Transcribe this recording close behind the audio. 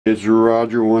It's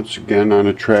Roger once again on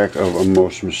a track of a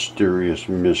most mysterious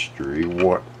mystery.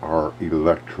 What are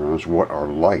electrons? What are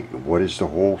light? What is the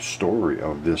whole story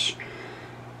of this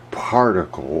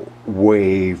particle,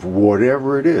 wave,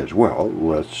 whatever it is? Well,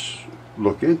 let's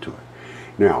look into it.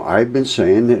 Now, I've been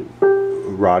saying that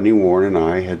Rodney Warren and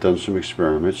I had done some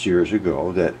experiments years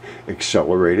ago that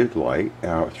accelerated light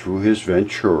through his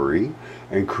Venturi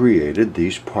and created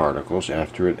these particles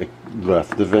after it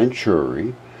left the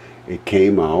Venturi. It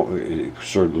came out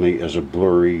certainly as a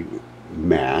blurry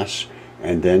mass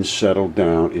and then settled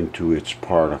down into its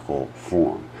particle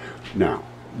form. Now,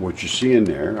 what you see in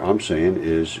there, I'm saying,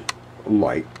 is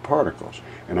light particles.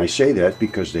 And I say that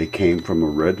because they came from a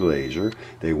red laser,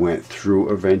 they went through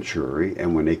a Venturi,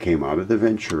 and when they came out of the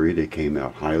Venturi, they came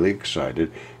out highly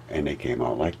excited, and they came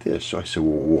out like this. So I said,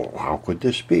 well, how could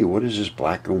this be? What is this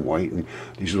black and white and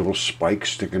these little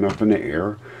spikes sticking up in the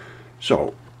air?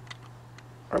 So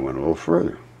I went a little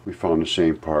further. We found the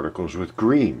same particles with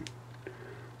green.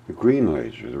 The green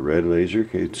laser, the red laser,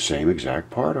 it's the same exact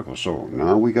particle. So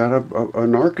now we got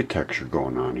an architecture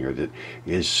going on here that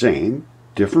is same,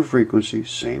 different frequencies,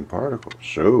 same particles.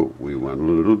 So we went a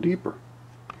little deeper.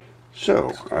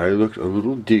 So I looked a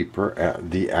little deeper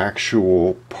at the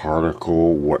actual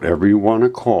particle, whatever you want to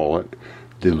call it,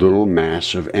 the little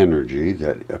mass of energy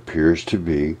that appears to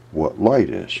be what light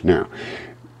is. Now,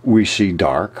 we see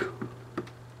dark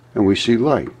and we see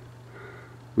light.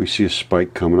 We see a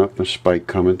spike coming up and a spike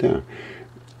coming down.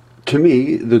 To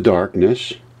me, the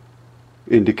darkness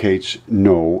indicates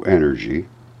no energy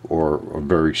or a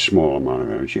very small amount of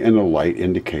energy, and the light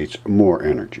indicates more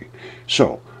energy.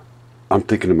 So I'm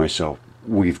thinking to myself,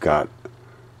 we've got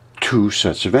two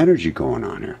sets of energy going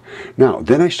on here. Now,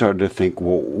 then I started to think,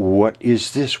 well, what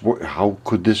is this? How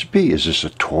could this be? Is this a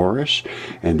torus?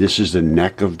 And this is the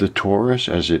neck of the torus.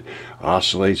 As it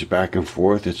oscillates back and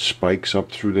forth, it spikes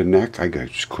up through the neck. I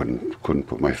just couldn't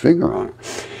put my finger on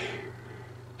it.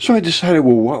 So I decided,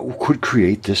 well, what could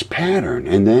create this pattern?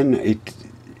 And then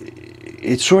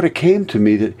it sort of came to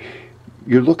me that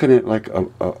you're looking at like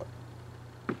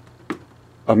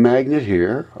a magnet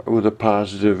here with a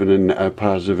positive and a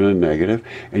negative,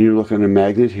 and you're looking at a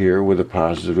magnet here with a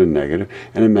positive and negative,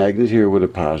 and a magnet here with a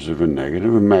positive and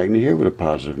negative, a magnet here with a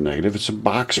positive and negative. It's a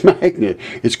box magnet.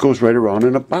 It goes right around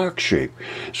in a box shape.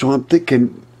 So I'm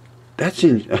thinking, that's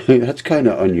kind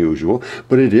of unusual,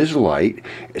 but it is light,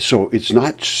 so it's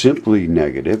not simply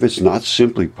negative, it's not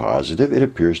simply positive, it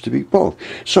appears to be both.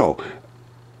 So,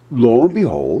 lo and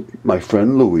behold, my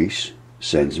friend Luis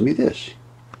sends me this.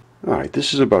 Alright,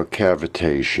 this is about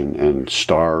cavitation and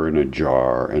star in a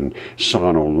jar and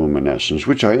sonoluminescence,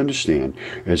 which I understand.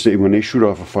 When they shoot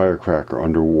off a firecracker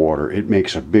underwater, it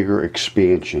makes a bigger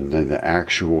expansion than the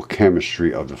actual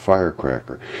chemistry of the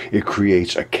firecracker. It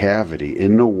creates a cavity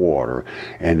in the water,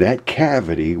 and that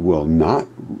cavity will not,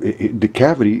 the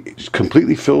cavity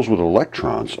completely fills with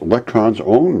electrons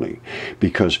only,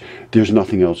 because there's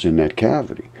nothing else in that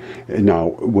cavity. Now,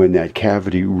 when that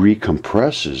cavity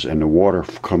recompresses and the water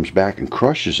comes back and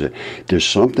crushes it, there's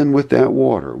something with that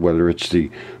water, whether it's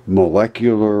the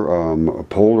molecular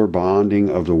polar bonding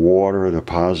of the water, the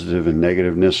positive and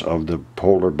negativeness of the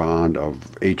polar bond of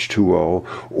H2O,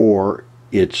 or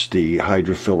it's the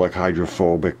hydrophilic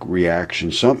hydrophobic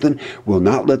reaction. Something will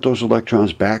not let those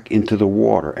electrons back into the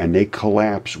water, and they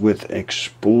collapse with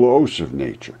explosive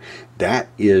nature. That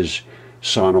is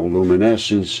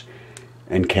sonoluminescence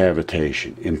and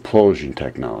cavitation, implosion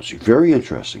technology. Very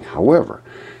interesting. However,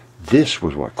 this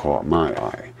was what caught my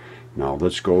eye. Now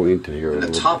let's go into here. In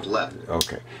the top left.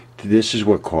 Okay. This is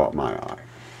what caught my eye.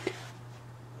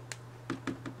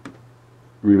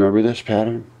 Remember this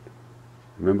pattern?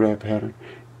 Remember that pattern?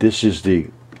 This is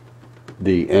the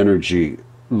energy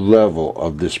level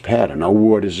of this pattern. Now,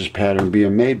 what is this pattern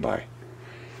being made by?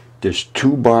 There's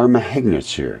two bar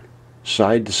magnets here,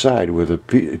 side to side, with a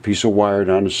piece of wire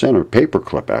down the center, paper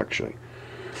clip actually.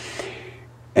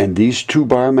 And these two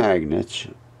bar magnets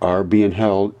are being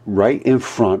held right in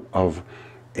front of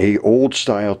a old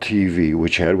style TV,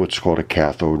 which had what's called a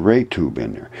cathode ray tube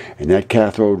in there. And that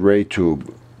cathode ray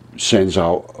tube sends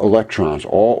out electrons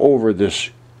all over this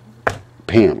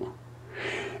panel.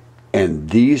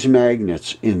 And these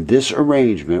magnets in this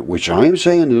arrangement, which I am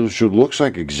saying looks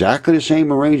like exactly the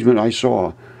same arrangement I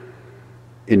saw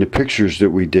in the pictures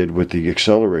that we did with the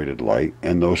accelerated light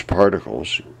and those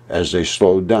particles as they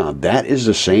slowed down. That is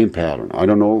the same pattern. I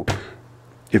don't know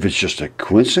if it's just a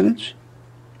coincidence,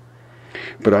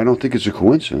 but I don't think it's a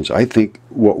coincidence. I think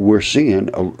what we're seeing,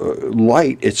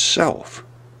 light itself,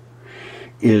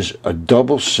 is a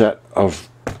double set of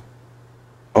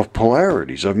of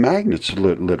polarities, of magnets,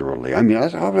 literally. I mean,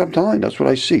 I'm telling you, that's what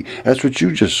I see. That's what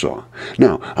you just saw.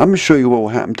 Now, I'm going to show you what will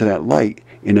happen to that light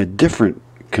in a different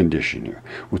condition here.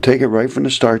 We'll take it right from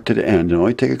the start to the end. It'll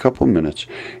only take a couple of minutes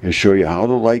and show you how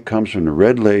the light comes from the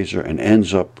red laser and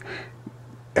ends up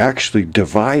actually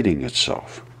dividing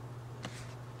itself.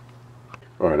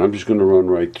 Alright, I'm just going to run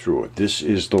right through it. This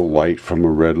is the light from a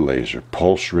red laser,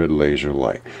 pulse red laser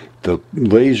light. The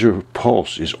laser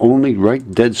pulse is only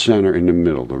right dead center in the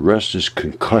middle. The rest is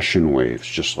concussion waves,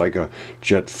 just like a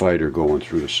jet fighter going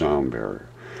through the sound barrier.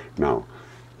 Now,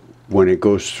 when it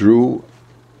goes through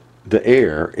the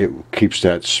air, it keeps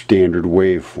that standard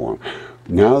waveform.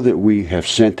 Now that we have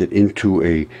sent it into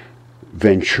a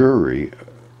Venturi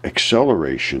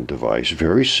acceleration device,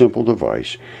 very simple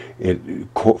device, it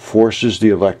forces the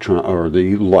electron, or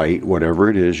the light,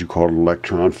 whatever it is, you call it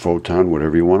electron, photon,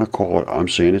 whatever you want to call it. I'm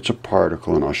saying it's a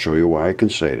particle, and I'll show you why I can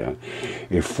say that.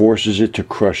 It forces it to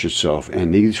crush itself,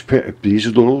 and these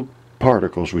little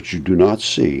particles, which you do not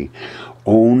see,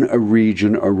 own a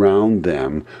region around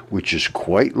them which is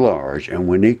quite large, and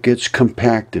when it gets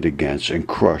compacted against and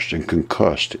crushed and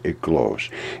concussed, it glows.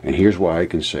 And here's why I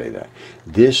can say that.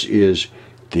 This is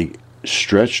the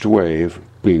stretched wave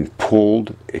being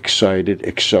pulled, excited,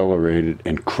 accelerated,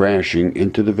 and crashing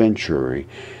into the Venturi,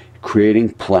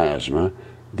 creating plasma.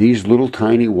 These little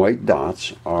tiny white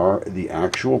dots are the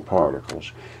actual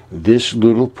particles. This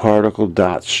little particle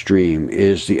dot stream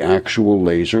is the actual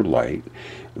laser light.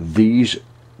 These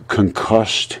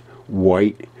concussed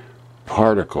white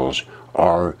particles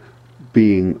are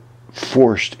being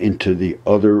forced into the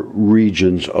other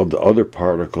regions of the other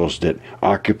particles that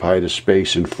occupy the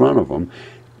space in front of them.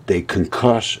 They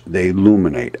concuss, they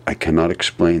illuminate. I cannot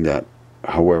explain that.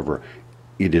 However,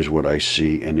 it is what I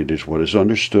see, and it is what is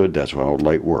understood. That's how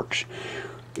light works.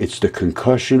 It's the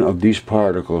concussion of these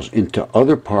particles into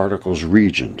other particles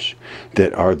regions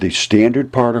that are the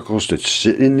standard particles that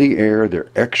sit in the air. They're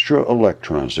extra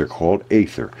electrons. They're called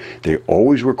ether. They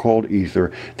always were called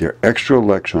ether. They're extra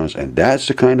electrons, and that's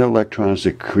the kind of electrons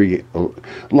that create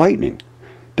lightning.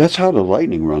 That's how the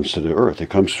lightning runs to the earth. It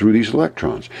comes through these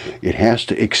electrons. It has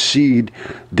to exceed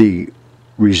the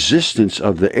resistance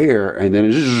of the air, and then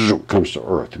it comes to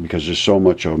earth because there's so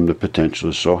much of them, the potential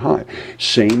is so high.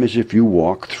 Same as if you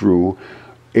walk through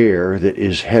air that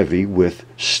is heavy with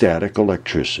static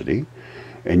electricity,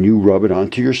 and you rub it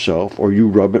onto yourself, or you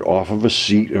rub it off of a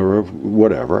seat or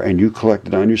whatever, and you collect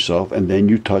it on yourself, and then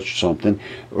you touch something,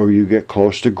 or you get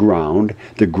close to ground.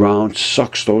 The ground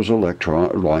sucks those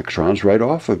electrons right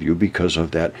off of you because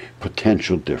of that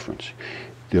potential difference.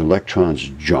 The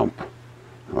electrons jump,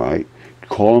 all right?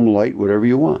 Call them light, whatever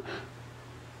you want.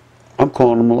 I'm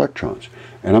calling them electrons,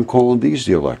 and I'm calling these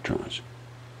the electrons.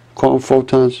 Call them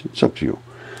photons, it's up to you.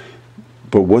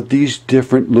 But what these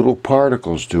different little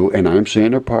particles do, and I'm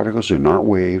saying they're particles, they're not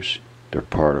waves, they're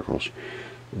particles,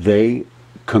 they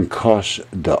concuss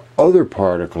the other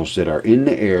particles that are in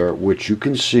the air, which you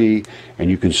can see, and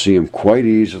you can see them quite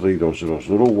easily. Those are those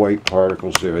little white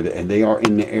particles there, and they are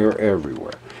in the air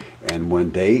everywhere. And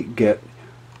when they get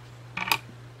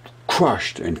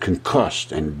crushed and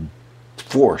concussed and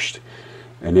forced,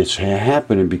 and it's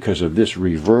happening because of this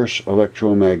reverse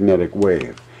electromagnetic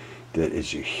wave that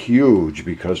is huge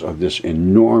because of this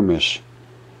enormous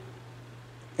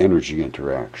energy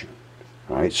interaction.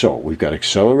 All right, so we've got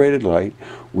accelerated light,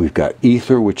 we've got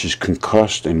ether, which is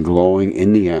concussed and glowing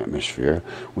in the atmosphere,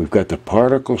 we've got the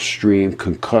particle stream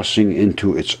concussing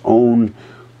into its own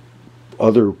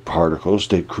other particles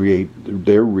that create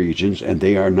their regions, and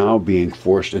they are now being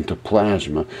forced into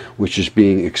plasma, which is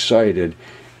being excited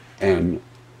and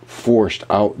forced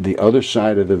out the other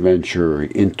side of the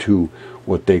Venturi into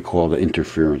what they call the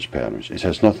interference patterns. It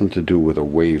has nothing to do with a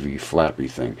wavy, flappy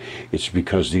thing. It's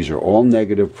because these are all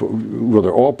negative, well,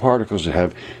 they're all particles that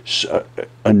have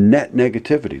a net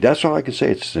negativity. That's all I can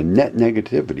say. It's a net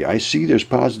negativity. I see there's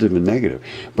positive and negative,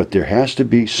 but there has to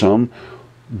be some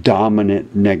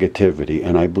dominant negativity,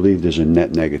 and I believe there's a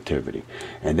net negativity.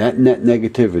 And that net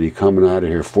negativity coming out of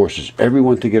here forces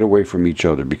everyone to get away from each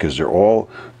other because they're all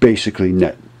basically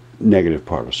negative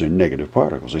particles. They're negative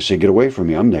particles. They say, get away from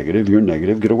me. I'm negative. You're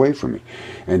negative. Get away from me.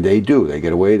 And they do. They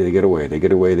get away. They get away. They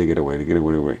get away. They get away. They get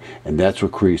away. And that's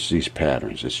what creates these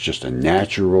patterns. It's just a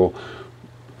natural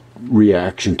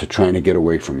reaction to trying to get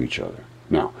away from each other.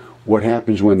 Now, what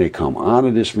happens when they come out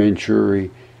of this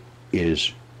Venturi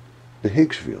is the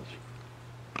Higgs field.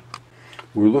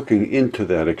 We're looking into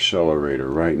that accelerator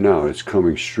right now. It's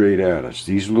coming straight at us.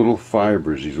 These little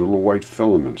fibers, these little white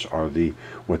filaments, are the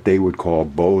what they would call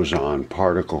boson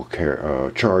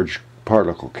charged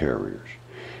particle carriers.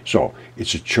 So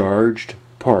it's a charged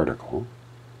particle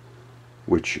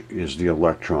which is the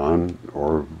electron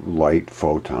or light,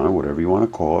 photon, whatever you want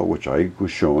to call it, which I was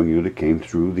showing you, that came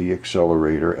through the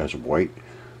accelerator as white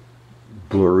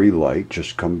blurry light,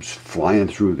 just comes flying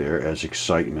through there as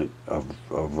excitement of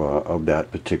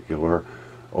that particular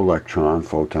electron,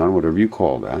 photon, whatever you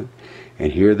call that.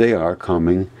 And here they are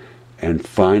coming and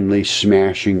finally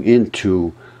smashing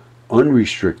into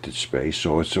unrestricted space,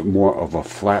 so it's more of a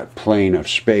flat plane of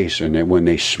space, and then when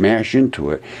they smash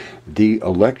into it, the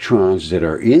electrons that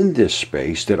are in this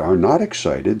space that are not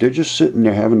excited, they're just sitting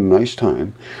there having a nice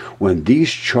time. When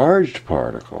these charged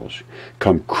particles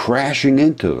come crashing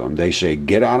into them, they say,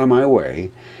 get out of my way,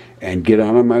 and get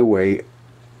out of my way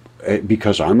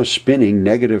because I'm a spinning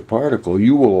negative particle.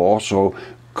 You will also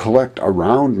collect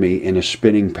around me in a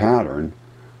spinning pattern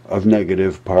of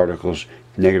negative particles,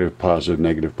 negative, positive,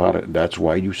 negative, positive. That's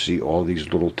why you see all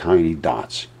these little tiny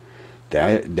dots.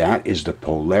 That is the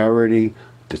polarity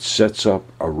that sets up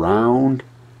around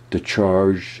the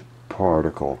charged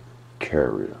particle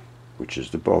carrier, which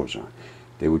is the boson.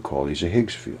 They would call these a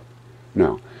Higgs field.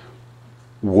 Now,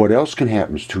 what else can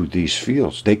happen to these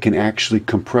fields? They can actually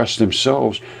compress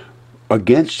themselves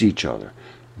against each other.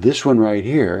 This one right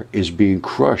here is being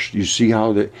crushed. You see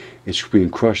how it's being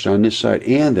crushed on this side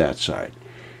and that side.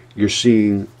 You're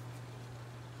seeing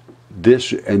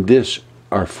this and this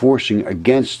are forcing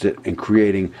against it and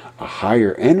creating a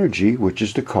higher energy, which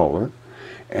is the color,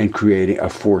 and creating a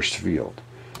forced field.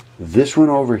 This one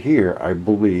over here, I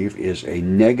believe, is a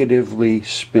negatively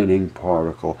spinning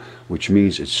particle, which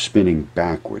means it's spinning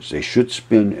backwards. They should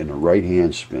spin in a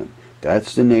right-hand spin.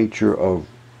 That's the nature of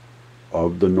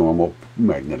the normal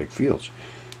magnetic fields.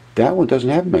 That one doesn't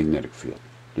have a magnetic field.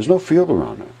 There's no field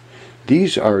around it.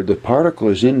 The particle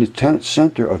is in the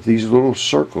center of these little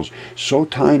circles, so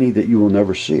tiny that you will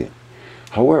never see it.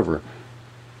 However,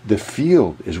 the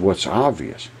field is what's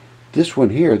obvious. This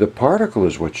one here, the particle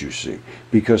is what you see,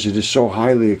 because it is so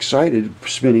highly excited,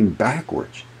 spinning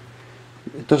backwards.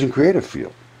 It doesn't create a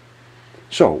field.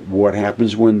 So, what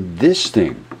happens when this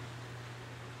thing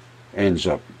ends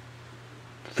up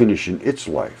finishing its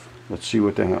life? Let's see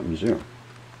what happens there.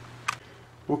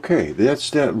 Okay, that's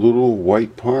that little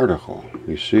white particle.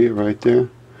 You see it right there?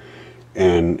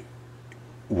 And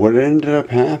what ended up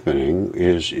happening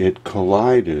is it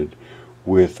collided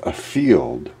with a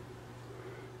field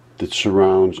that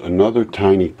surrounds another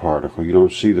tiny particle. You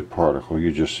don't see the particle,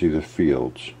 you just see the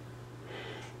fields.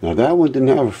 Now that one didn't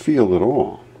have a field at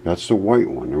all. That's the white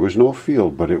one. There was no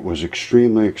field, but it was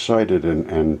extremely excited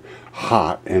and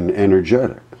hot and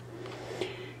energetic.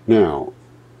 Now,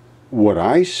 what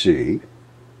I see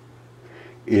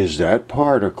is that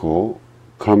particle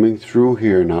coming through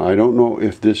here. Now, I don't know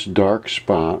if this dark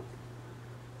spot,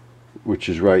 which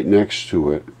is right next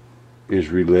to it, is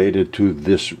related to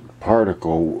this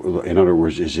particle. In other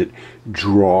words, is it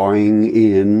drawing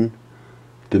in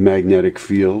the magnetic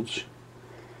fields?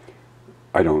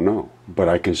 I don't know. But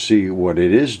I can see what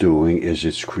it is doing is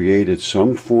it's created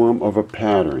some form of a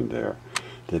pattern there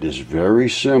that is very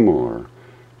similar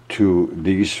to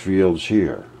these fields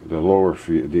here, the lower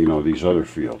field, these other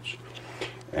fields.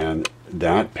 And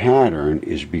that pattern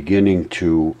is beginning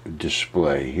to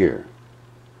display here.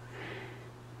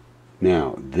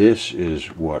 Now, this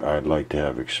is what I'd like to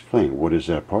have explained. What is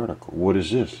that particle? What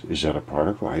is this? Is that a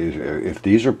particle? If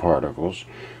these are particles,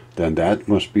 then that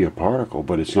must be a particle,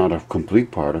 but it's not a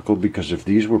complete particle, because if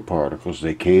these were particles,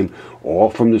 they came all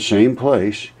from the same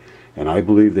place, and I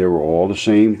believe they were all the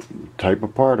same type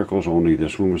of particles, only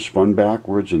this one was spun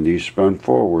backwards and these spun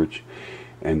forwards,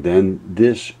 and then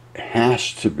this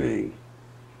has to be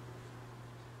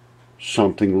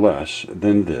something less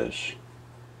than this,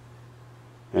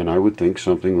 and I would think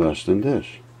something less than this,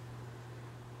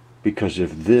 because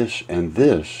if this and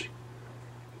this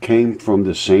came from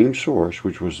the same source,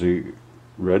 which was the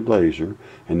red laser,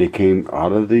 and they came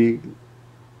out of the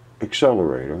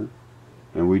accelerator,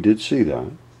 and we did see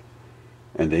that,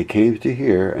 and they came to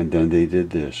here, and then they did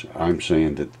this. I'm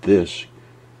saying that this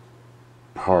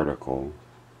particle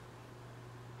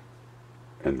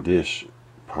and this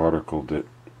particle that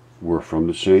were from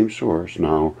the same source,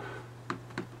 now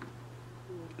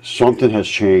something has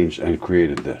changed and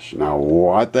created this. Now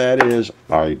what that is,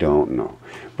 I don't know.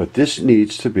 But this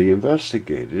needs to be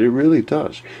investigated. It really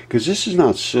does. Because this is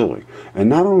not silly. And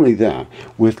not only that,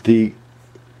 with the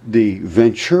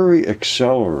Venturi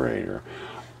accelerator,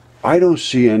 I don't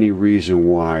see any reason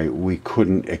why we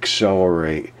couldn't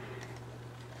accelerate,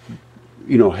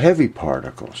 heavy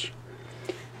particles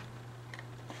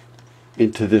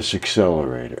into this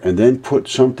accelerator, and then put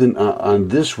something on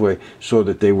this way so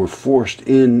that they were forced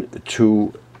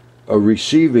into a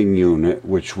receiving unit,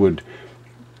 which would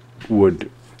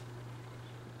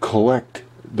collect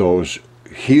those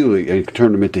helium and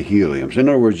turn them into heliums. In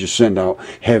other words, you send out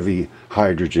heavy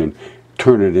hydrogen,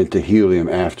 turn it into helium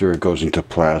after it goes into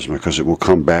plasma, because it will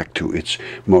come back to its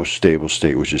most stable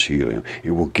state, which is helium.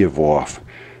 It will give off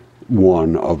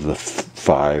one of the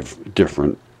 5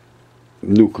 different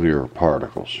nuclear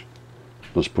particles.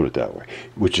 Let's put it that way,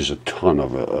 which is a ton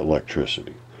of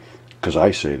electricity. Because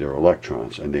I say they're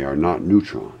electrons and they are not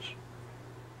neutrons.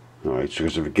 All right,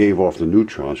 because if it gave off the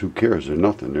neutrons, who cares? They're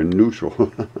nothing. They're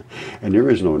neutral. And there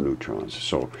is no neutrons.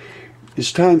 So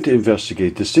it's time to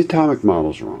investigate this. The atomic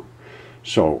model's wrong.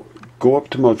 So go up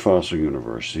to Mudfossil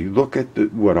University, look at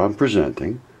what I'm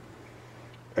presenting,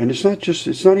 and it's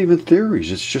not even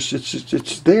theories.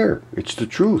 It's there. It's the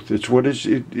truth. It's what is.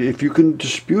 If you can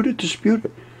dispute it, dispute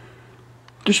it.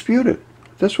 Dispute it.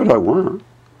 That's what I want.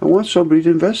 I want somebody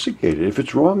to investigate it. If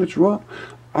it's wrong, it's wrong.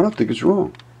 I don't think it's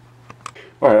wrong.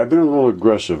 All right, I've been a little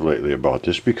aggressive lately about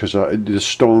this because the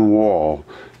stone wall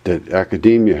that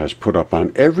academia has put up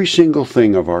on every single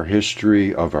thing of our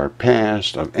history, of our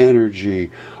past, of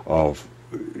energy, of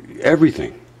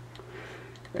everything.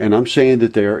 And I'm saying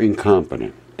that they are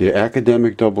incompetent. The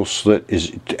academic double slit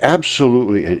is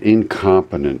absolutely an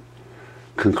incompetent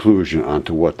conclusion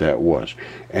onto what that was.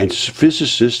 And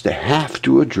physicists have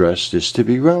to address this to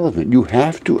be relevant. You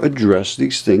have to address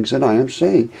these things that I am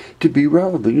saying to be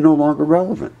relevant. You're no longer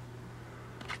relevant.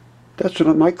 That's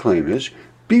what my claim is.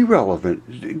 Be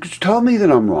relevant. Tell me that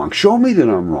I'm wrong. Show me that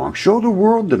I'm wrong. Show the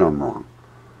world that I'm wrong.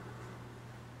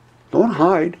 Don't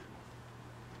hide.